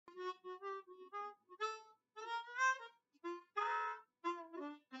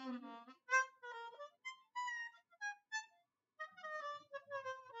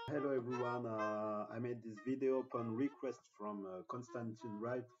Hello everyone, I made this video upon request from Konstantin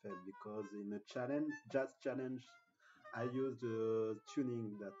Reinfeld because in a challenge, jazz challenge, I used a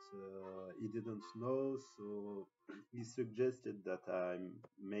tuning that he didn't know, so he suggested that I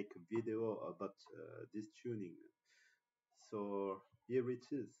make a video about this tuning. So here it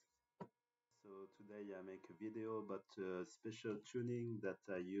is. So today I make a video about special tuning that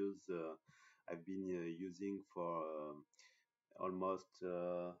I've been using for almost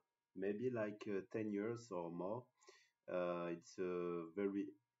maybe like 10 years or more. It's a very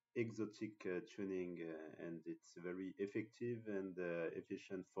exotic tuning and it's very effective and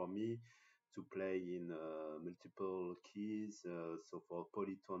efficient for me to play in multiple keys, so for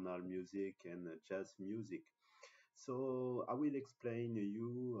polytonal music and jazz music. So I will explain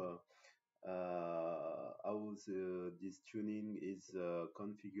you how this tuning is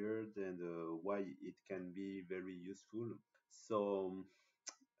configured and why it can be very useful. So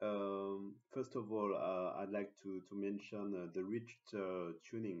first of all, I'd like to mention the Richter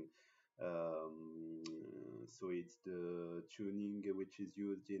tuning. So it's the tuning which is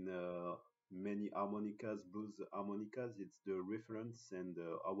used in many harmonicas, blues harmonicas. It's the reference, and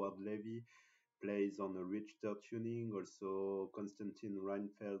Howard Levy plays on a Richter tuning. Also, Konstantin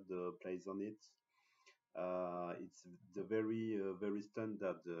Reinfeld plays on it. It's the very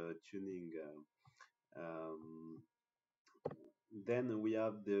standard tuning. Then we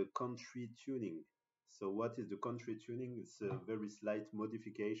have the country tuning. So what is the country tuning? It's a very slight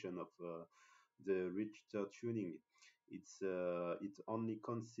modification of the Richter tuning. It only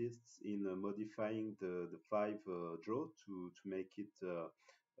consists in modifying the five draw to make it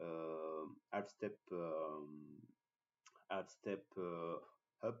half step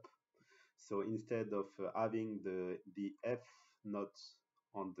up. So instead of having the F note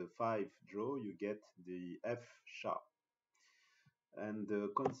on the five draw, you get the F sharp. And the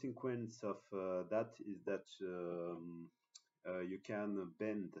consequence of that is that you can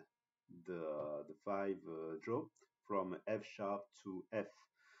bend the five draw from F sharp to F.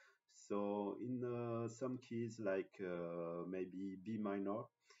 So in some keys like maybe B minor,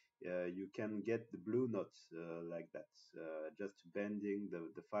 you can get the blue note like that, just bending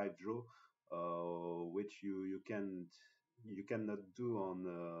the five draw, which you cannot do on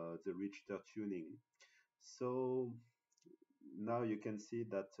the Richter tuning. So now you can see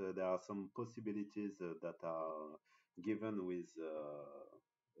that there are some possibilities that are given with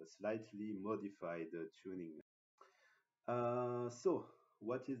a slightly modified tuning. So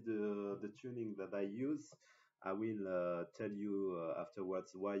what is the tuning that I use? I will tell you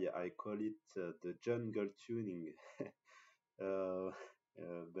afterwards why I call it the jungle tuning.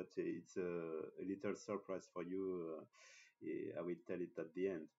 But it's a little surprise for you. I will tell it at the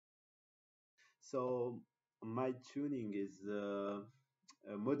end. So my tuning is a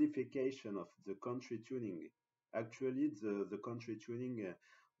modification of the country tuning. Actually, the country tuning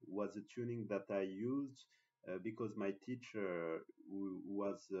was a tuning that I used because my teacher, who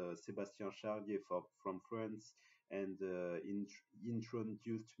was Sébastien Charlier from France, and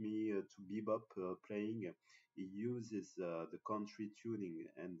introduced me to bebop playing. He uses the country tuning,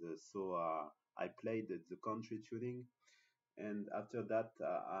 and so I played the country tuning. And after that,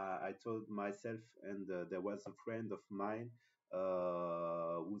 I told myself, and there was a friend of mine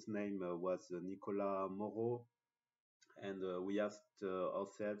whose name was Nicolas Moreau, and we asked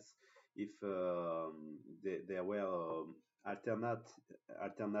ourselves if there were alternative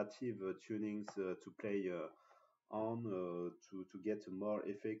tunings to play on to get more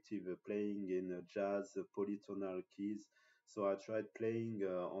effective playing in jazz polytonal keys. So I tried playing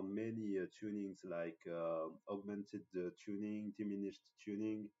on many tunings like augmented tuning, diminished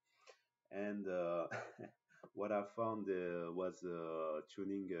tuning, and what I found was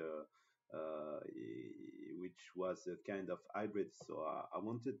tuning which was a kind of hybrid. So I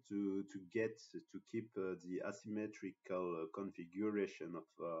wanted to keep the asymmetrical configuration of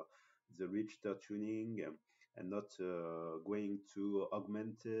the Richter tuning, and not going to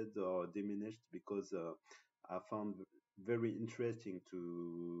augmented or diminished, because I found very interesting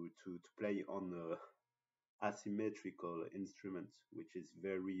to play on asymmetrical instruments, which is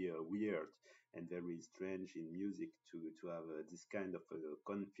very weird and very strange in music to have this kind of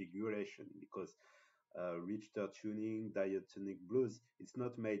configuration, because Richter tuning, diatonic blues, it's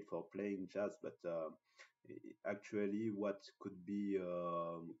not made for playing jazz, but actually what could be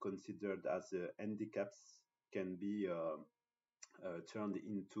considered as handicaps can be turned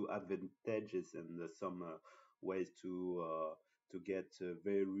into advantages, and some ways to get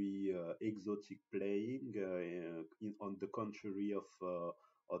very exotic playing on the contrary of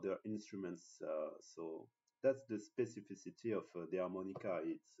other instruments. So that's the specificity of the harmonica.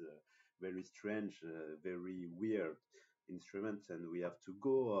 It's very strange, very weird instrument, and we have to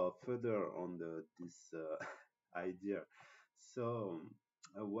go further on this idea. So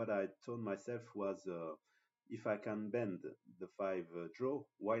what I told myself was, if I can bend the five draw,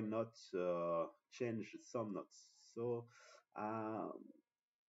 why not change some notes? So uh,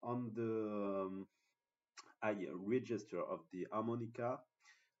 on the I register of the harmonica,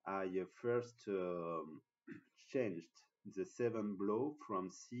 I first changed the seven blow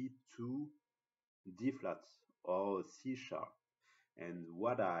from C to D flat or C sharp. And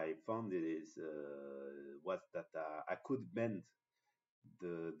what I found is was that I could bend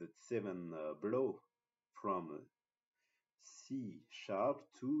the seven blow from C sharp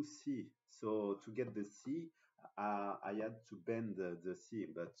to C. So to get the C, I had to bend the C,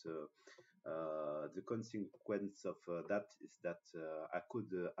 but the consequence of that is that I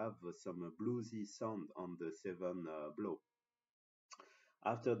could have some bluesy sound on the seven blow.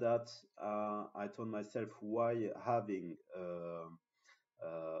 After that, I told myself, why having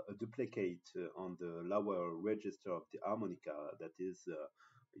a duplicate on the lower register of the harmonica, that is,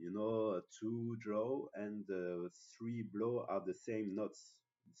 two draw and three blow are the same notes.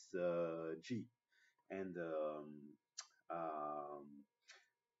 It's G. And um,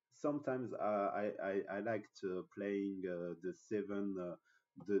 sometimes I liked playing the seven,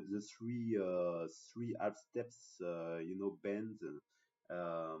 the three half steps, bend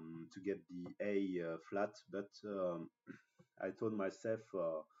to get the A flat. But I told myself,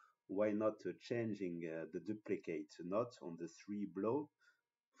 why not changing the duplicate note on the three blow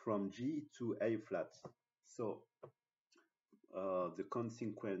from G to A flat? So the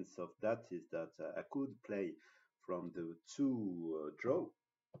consequence of that is that I could play from the two draw,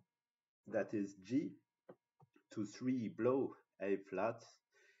 that is G, to three blow A flat,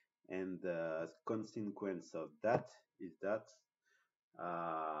 and the consequence of that is that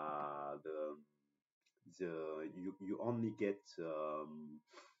you only get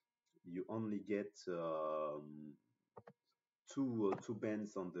two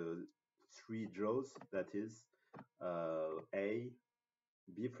bends on the three draws, that is A,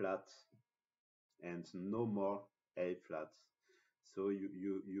 B flat, and no more A flat. So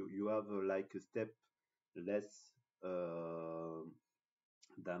you have like a step less uh,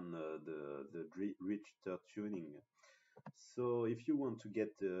 than the Richter tuning. So if you want to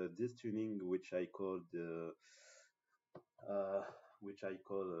get this tuning, uh, which I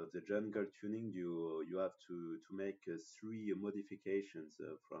call the jungle tuning, you have to make three modifications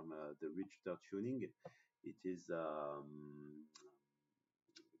from the Richter tuning. It is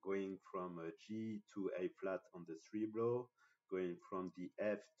going from G to A flat on the three blow, going from the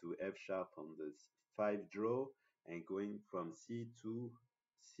F to F sharp on the five draw, and going from C to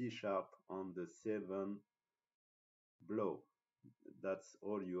C sharp on the seven blow. That's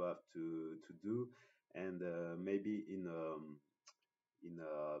all you have to do. And maybe in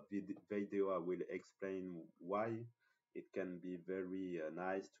a video I will explain why it can be very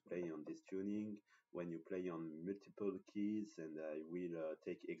nice to play on this tuning when you play on multiple keys, and I will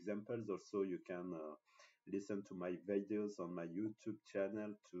take examples. Also, you can listen to my videos on my YouTube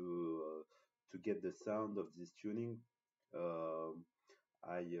channel to get the sound of this tuning.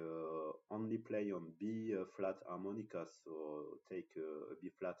 I only play on B flat harmonicas, so take a B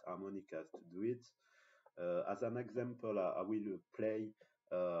flat harmonicas to do it. As an example, I will play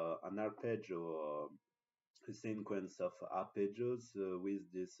an arpeggio, a sequence of arpeggios with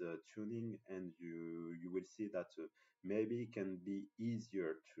this tuning, and you will see that maybe it can be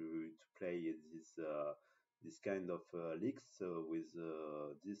easier to play this kind of licks with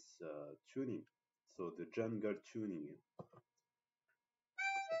this tuning. So the jungle tuning.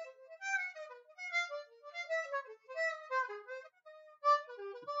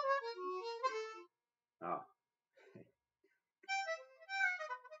 Ah.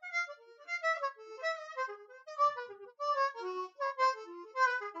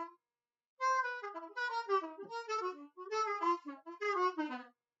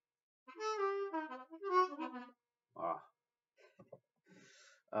 Ah.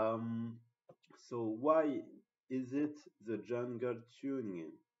 Um, so why is it the jungle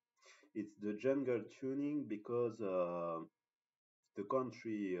tuning? It's the jungle tuning because the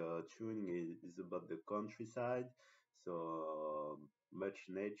country tuning is about the countryside, so much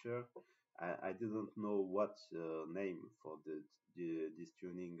nature. I didn't know what name for this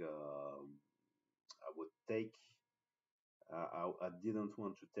tuning I would take. I didn't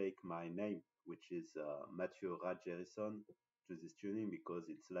want to take my name, which is Mathieu Rajerison, to this tuning because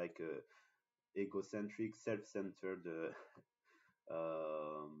it's like a egocentric, self-centered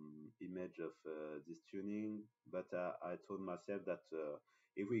image of this tuning, but I told myself that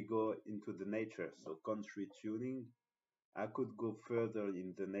if we go into the nature, so country tuning, I could go further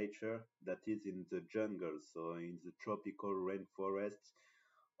in the nature, that is in the jungle, so in the tropical rainforest.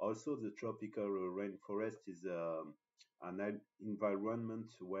 Also, the tropical rainforest is an environment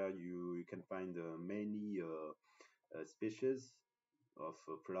where you can find many species of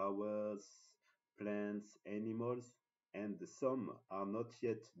flowers, plants, animals, and some are not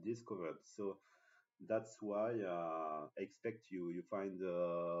yet discovered. So that's why I expect you find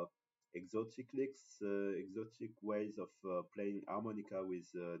exotic licks, exotic ways of playing harmonica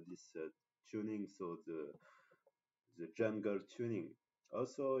with this tuning. So the jungle tuning.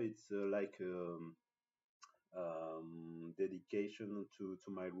 Also, it's like dedication to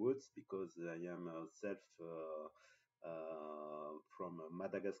my roots because I am self from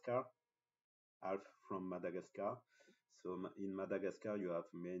Madagascar, half from Madagascar. So in Madagascar, you have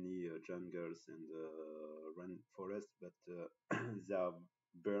many jungles and rainforests, but they are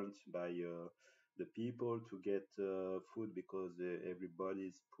burnt by the people to get food because everybody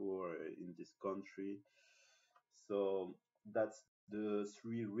is poor in this country. So that's the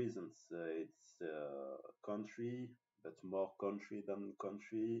three reasons. It's country, but more country than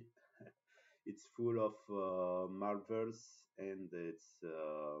country. It's full of marvels, and it's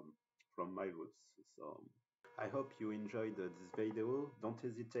from my roots. So I hope you enjoyed this video. Don't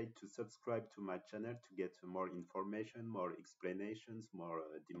hesitate to subscribe to my channel to get more information, more explanations, more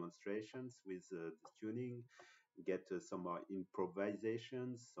demonstrations with the tuning, get some more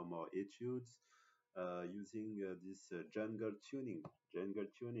improvisations, some more etudes using this jungle tuning. Jungle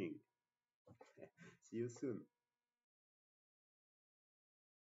tuning. See you soon.